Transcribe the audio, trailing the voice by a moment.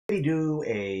Maybe do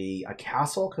a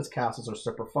castle, because castles are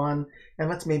super fun. And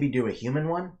let's maybe do a human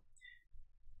one.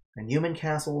 And human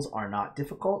castles are not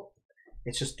difficult.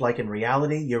 It's just like in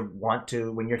reality, you want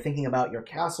to, when you're thinking about your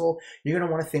castle, you're going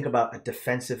to want to think about a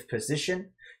defensive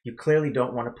position. You clearly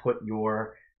don't want to put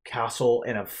your castle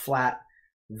in a flat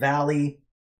valley.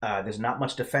 There's not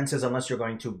much defenses unless you're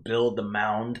going to build the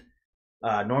mound.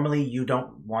 Normally, you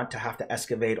don't want to have to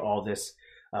excavate all this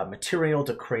material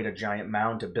to create a giant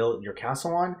mound to build your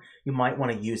castle on. You might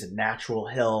want to use a natural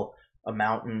hill, a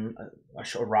mountain,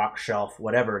 a rock shelf,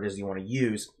 whatever it is you want to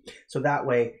use. So that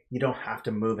way you don't have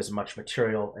to move as much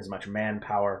material, as much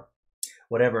manpower,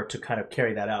 whatever, to kind of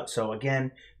carry that out. So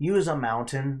again, use a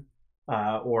mountain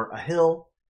or a hill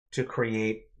to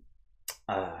create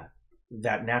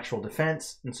that natural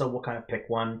defense. And so we'll kind of pick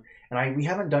one. And we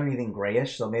haven't done anything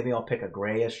grayish, so maybe I'll pick a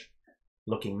grayish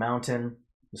looking mountain.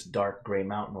 This dark gray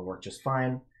mountain will work just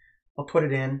fine. I'll put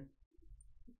it in.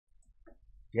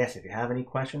 Yes, if you have any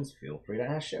questions, feel free to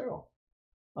ask Cheryl.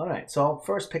 All right, so I'll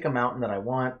first pick a mountain that I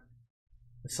want,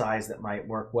 the size that might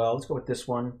work well. Let's go with this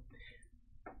one.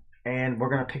 And we're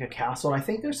going to pick a castle. And I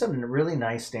think there's some really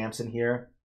nice stamps in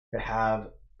here that have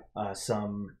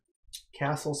some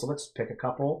castles. So let's pick a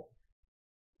couple.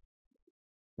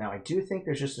 Now, I do think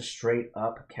there's just a straight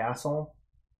up castle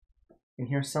in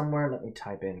here somewhere. Let me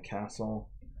type in castle.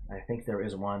 I think there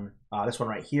is one. This one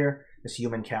right here, this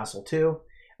human castle too.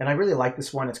 And I really like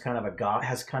this one. It's kind of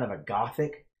has kind of a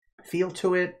gothic feel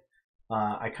to it.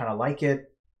 I kind of like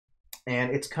it.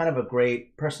 And it's kind of a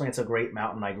great, personally, it's a great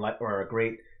mountain or a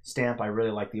great stamp. I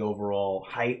really like the overall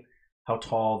height, how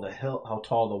tall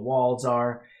the walls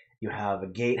are. You have a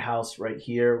gatehouse right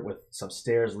here with some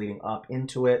stairs leading up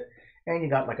into it. And you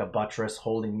got like a buttress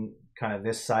holding kind of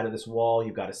this side of this wall.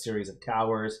 You've got a series of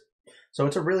towers. So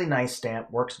it's a really nice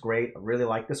stamp, works great. I really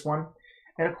like this one.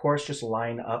 And of course, just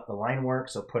line up the line work,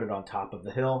 so put it on top of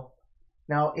the hill.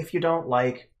 Now, if you don't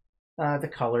like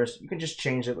the colors, you can just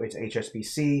change it to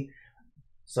HSBC.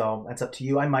 So that's up to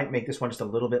you. I might make this one just a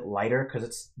little bit lighter because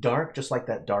it's dark, just like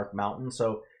that dark mountain.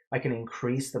 So I can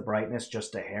increase the brightness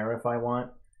just a hair if I want,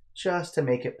 just to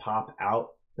make it pop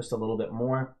out just a little bit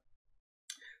more.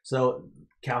 So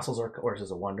castles are, of course,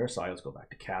 is a wonder. So let's go back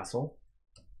to castle.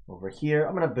 Over here,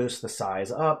 I'm going to boost the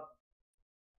size up.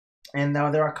 And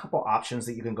now there are a couple options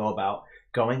that you can go about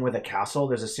going with a castle.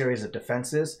 There's a series of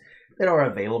defenses that are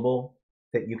available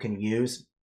that you can use.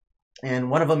 And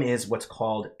one of them is what's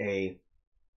called a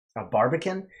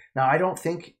barbican. Now, I don't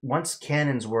think once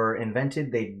cannons were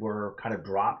invented, they were kind of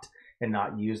dropped and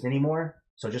not used anymore.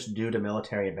 So just due to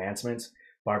military advancements,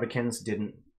 barbicans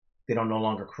they don't no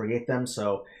longer create them.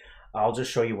 So I'll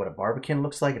just show you what a barbican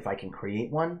looks like if I can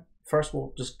create one. First,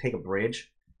 we'll just take a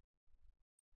bridge.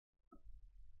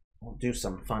 We'll do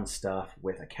some fun stuff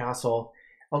with a castle.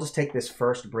 I'll just take this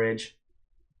first bridge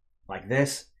like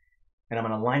this, and I'm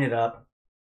going to line it up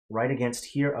right against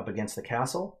here, up against the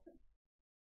castle.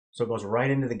 So it goes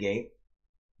right into the gate.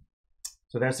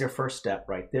 So that's their first step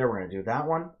right there. We're going to do that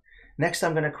one. Next,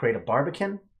 I'm going to create a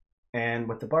barbican. And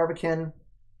with the barbican,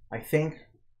 I think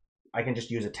I can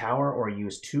just use a tower or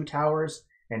use two towers.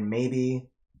 And maybe,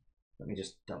 let me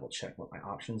just double check what my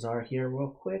options are here real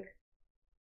quick.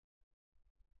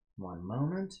 One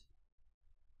moment.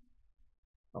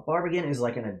 A barbican is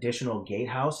like an additional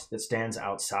gatehouse that stands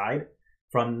outside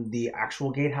from the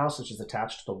actual gatehouse, which is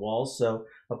attached to the walls. So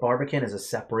a barbican is a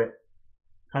separate,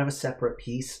 kind of a separate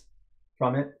piece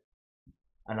from it.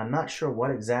 And I'm not sure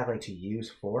what exactly to use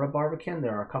for a barbican.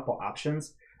 There are a couple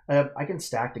options. I can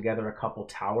stack together a couple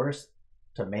towers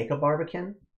to make a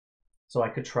barbican. So I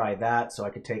could try that. So I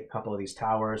could take a couple of these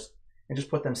towers and just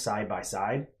put them side by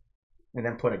side and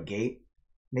then put a gate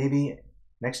maybe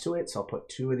next to it. So I'll put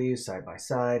two of these side by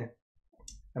side.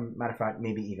 Matter of fact,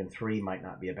 maybe even three might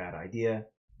not be a bad idea.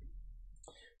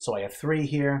 So I have three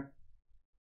here.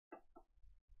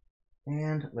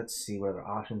 And let's see what other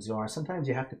options there are. Sometimes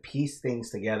you have to piece things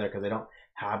together because they don't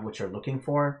have what you're looking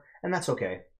for, and that's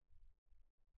okay.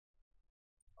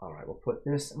 All right, we'll put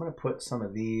this. I'm going to put some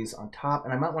of these on top,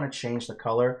 and I might want to change the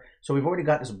color. So we've already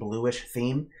got this bluish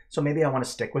theme, so maybe I want to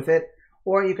stick with it.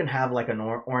 Or you can have like an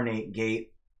ornate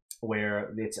gate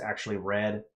where it's actually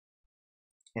red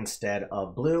instead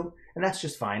of blue, and that's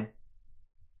just fine.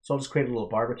 So I'll just create a little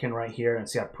barbican right here, and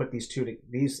see I put these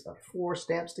four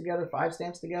stamps together, 5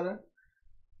 stamps together.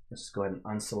 Let's just go ahead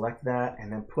and unselect that,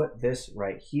 and then put this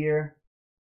right here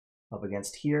up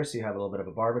against here, so you have a little bit of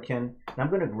a barbican. And I'm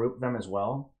going to group them as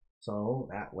well, so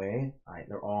that way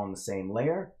they're all on the same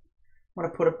layer. I'm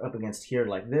going to put it up against here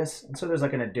like this, and so there's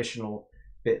like an additional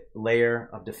layer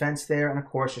of defense there. And of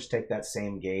course, just take that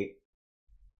same gate,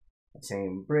 that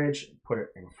same bridge, put it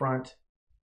in front,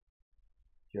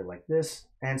 here like this.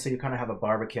 And so you kind of have a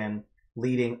barbican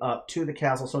leading up to the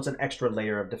castle, so it's an extra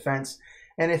layer of defense.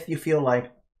 And if you feel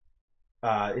like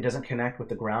it doesn't connect with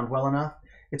the ground well enough,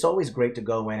 it's always great to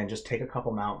go in and just take a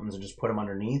couple mountains and just put them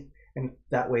underneath, and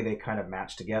that way they kind of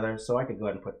match together. So I could go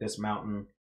ahead and put this mountain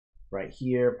right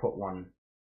here, put one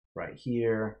right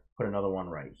here, put another one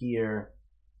right here,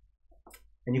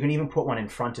 and you can even put one in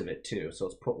front of it too. So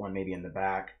let's put one maybe in the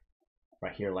back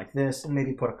right here like this, and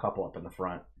maybe put a couple up in the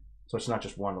front, so it's not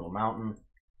just one little mountain.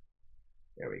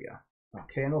 There we go.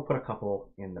 Okay, and we'll put a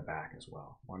couple in the back as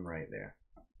well. One right there.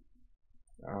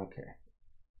 Okay.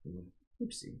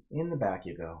 Oopsie. In the back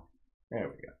you go. There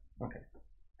we go. Okay.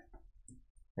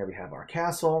 There we have our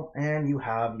castle, and you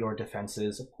have your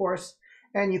defenses, of course.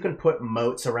 And you can put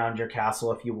moats around your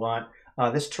castle if you want.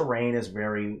 This terrain is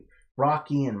very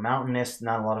rocky and mountainous,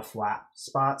 not a lot of flat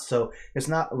spots, so there's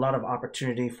not a lot of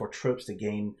opportunity for troops to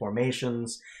gain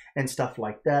formations and stuff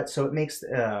like that. So it makes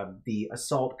the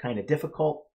assault kind of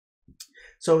difficult.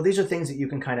 So these are things that you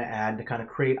can kind of add to kind of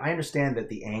create. I understand that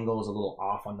the angle is a little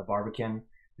off on the barbican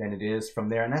than it is from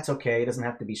there, and that's okay. It doesn't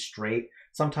have to be straight.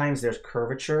 Sometimes there's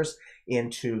curvatures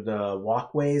into the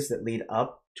walkways that lead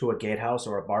up to a gatehouse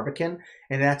or a barbican,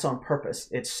 and that's on purpose.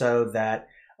 It's so that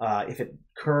if it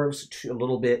curves a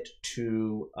little bit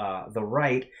to the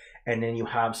right, and then you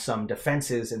have some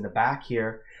defenses in the back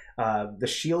here, the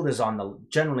shield is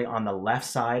generally on the left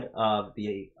side of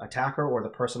the attacker or the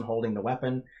person holding the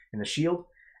weapon in the shield.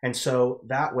 And so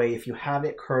that way, if you have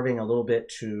it curving a little bit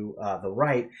to the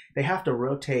right, they have to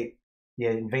rotate, the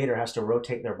invader has to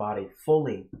rotate their body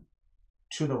fully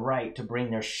to the right to bring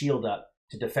their shield up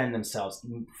to defend themselves,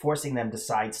 forcing them to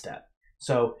sidestep.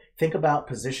 So think about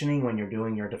positioning when you're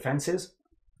doing your defenses.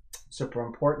 Super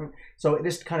important. So it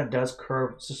just kind of does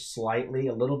curve slightly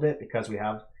a little bit because we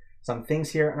have some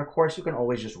things here. And of course, you can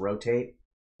always just rotate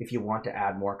if you want to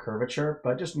add more curvature,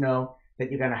 but just know that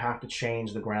you're going to have to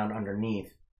change the ground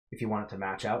underneath if you want it to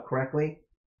match out correctly.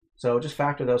 So just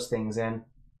factor those things in.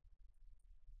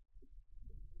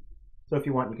 So if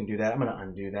you want, you can do that. I'm going to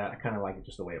undo that. I kind of like it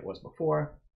just the way it was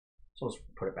before. So let's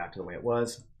put it back to the way it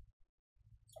was.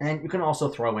 And you can also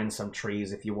throw in some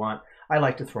trees if you want. I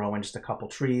like to throw in just a couple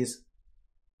trees.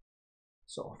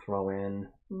 So I'll throw in,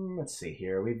 let's see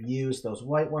here. We've used those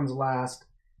white ones last.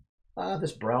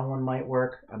 This brown one might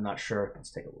work. I'm not sure.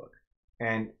 Let's take a look.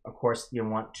 And of course, you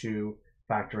want to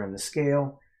factor in the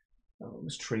scale.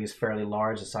 This tree is fairly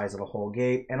large, the size of a whole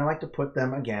gate. And I like to put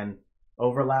them, again,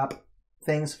 overlap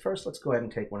things. First, let's go ahead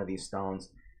and take one of these stones,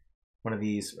 one of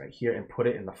these right here, and put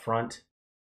it in the front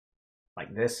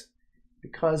like this,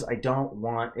 because I don't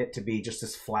want it to be just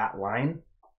this flat line.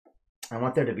 I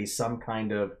want there to be some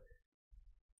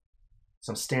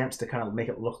stamps to kind of make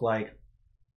it look like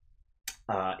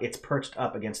it's perched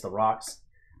up against the rocks.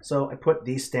 So I put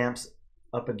these stamps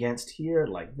up against here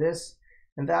like this,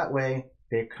 and that way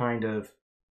they kind of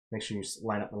make sure you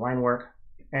line up the line work,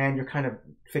 and you're kind of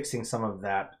fixing some of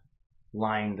that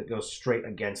line that goes straight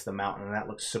against the mountain, and that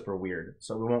looks super weird.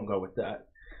 So we won't go with that.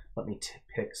 Let me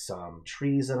pick some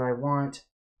trees that I want,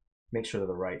 make sure they're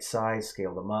the right size,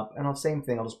 scale them up, and same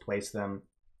thing, I'll just place them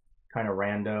kind of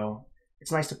rando.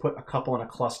 It's nice to put a couple in a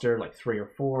cluster, like 3 or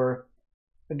 4.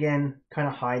 Again, kind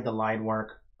of hide the line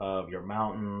work of your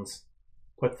mountains.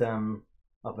 Put them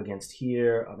up against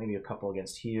here, maybe a couple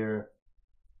against here,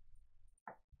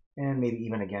 and maybe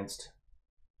even against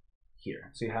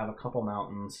here. So you have a couple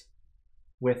mountains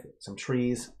with some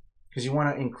trees, because you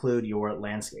want to include your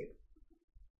landscape.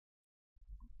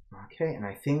 Okay, and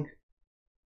I think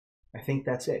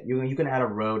that's it. You can add a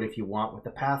road if you want with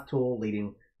the path tool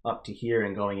leading up to here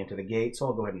and going into the gate. So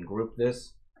I'll go ahead and group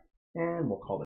this, and we'll call it